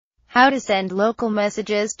How to send local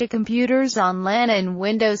messages to computers on LAN in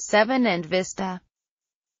Windows 7 and Vista.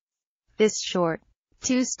 This short,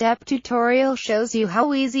 two-step tutorial shows you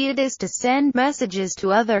how easy it is to send messages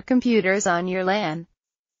to other computers on your LAN.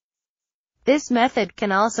 This method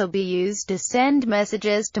can also be used to send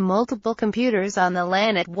messages to multiple computers on the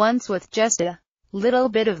LAN at once with just a little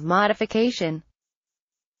bit of modification.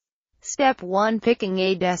 Step 1. Picking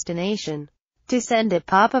a destination. To send a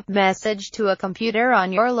pop-up message to a computer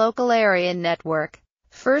on your local area network,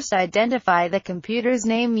 first identify the computer's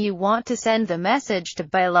name you want to send the message to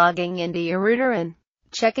by logging into your router and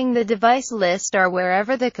checking the device list or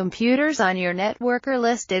wherever the computers on your network are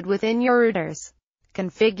listed within your router's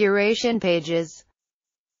configuration pages.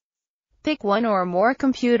 Pick one or more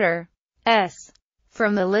computers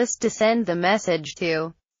from the list to send the message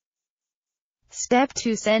to. Step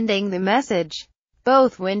 2. Sending the message.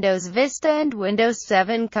 Both Windows Vista and Windows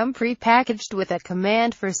 7 come pre-packaged with a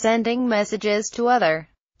command for sending messages to other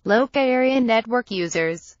local area network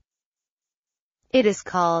users. It is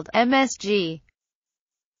called MSG.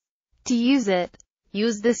 To use it,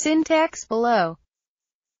 use the syntax below.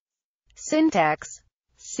 Syntax.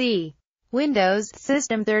 C. Windows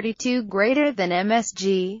System 32 greater than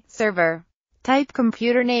MSG server. Type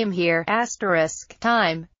computer name here, *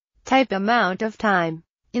 time. Type amount of time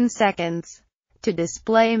in seconds. To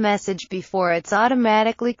display message before it's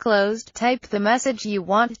automatically closed, type the message you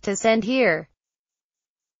want to send here.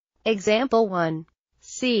 Example 1.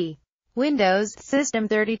 C. Windows System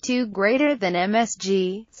 32 greater than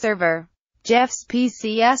MSG server. Jeff's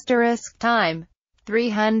PC * time.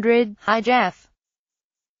 300. Hi Jeff.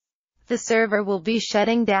 The server will be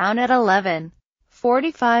shutting down at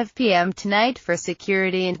 11:45 p.m. tonight for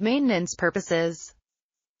security and maintenance purposes.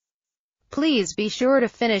 Please be sure to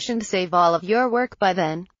finish and save all of your work by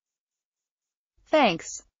then.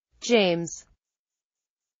 Thanks, James.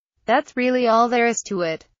 That's really all there is to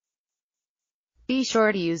it. Be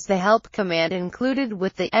sure to use the help command included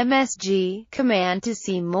with the MSG command to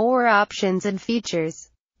see more options and features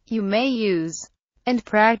you may use, and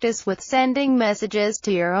practice with sending messages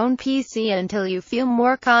to your own PC until you feel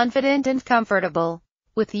more confident and comfortable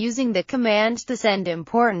with using the command to send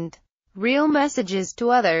important, real messages to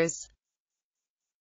others.